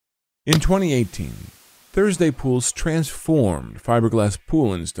In 2018, Thursday Pools transformed fiberglass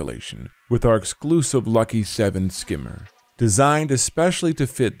pool installation with our exclusive Double-O7 Skimmer, designed especially to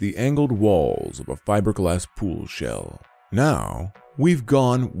fit the angled walls of a fiberglass pool shell. Now, we've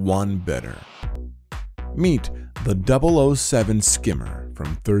gone one better. Meet the Double-O7 Skimmer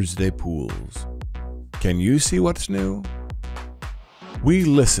from Thursday Pools. Can you see what's new? We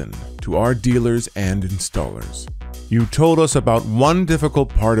listened to our dealers and installers. You told us about one difficult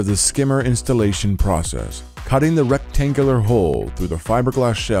part of the skimmer installation process. Cutting the rectangular hole through the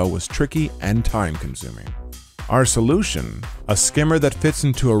fiberglass shell was tricky and time-consuming. Our solution? A skimmer that fits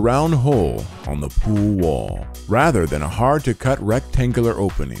into a round hole on the pool wall, rather than a hard-to-cut rectangular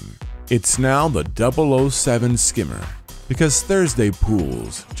opening. It's now the Double-O7 Skimmer, because Thursday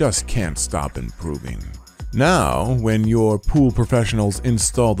Pools just can't stop improving. Now, when your pool professionals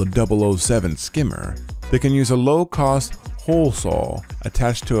install the Double-O7 Skimmer, they can use a low-cost hole saw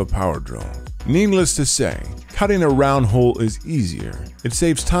attached to a power drill. Needless to say, cutting a round hole is easier. It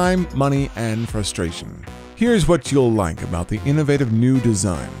saves time, money, and frustration. Here's what you'll like about the innovative new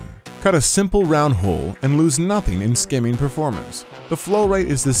design. Cut a simple round hole and lose nothing in skimming performance. The flow rate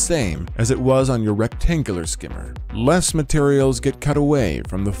is the same as it was on your rectangular skimmer. Less materials get cut away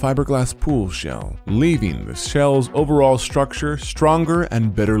from the fiberglass pool shell, leaving the shell's overall structure stronger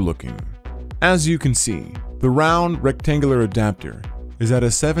and better looking. As you can see, the round rectangular adapter is at a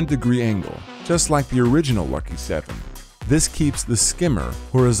 7-degree angle, just like the original Double-O7. This keeps the skimmer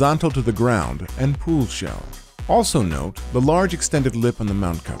horizontal to the ground and pool shell. Also note the large extended lip on the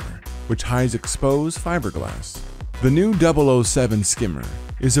mount cover, which hides exposed fiberglass. The new Double-O7 Skimmer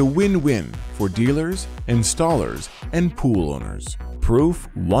is a win-win for dealers, installers, and pool owners. Proof,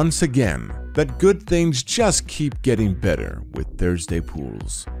 once again, that good things just keep getting better with Thursday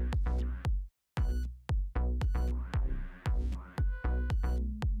Pools.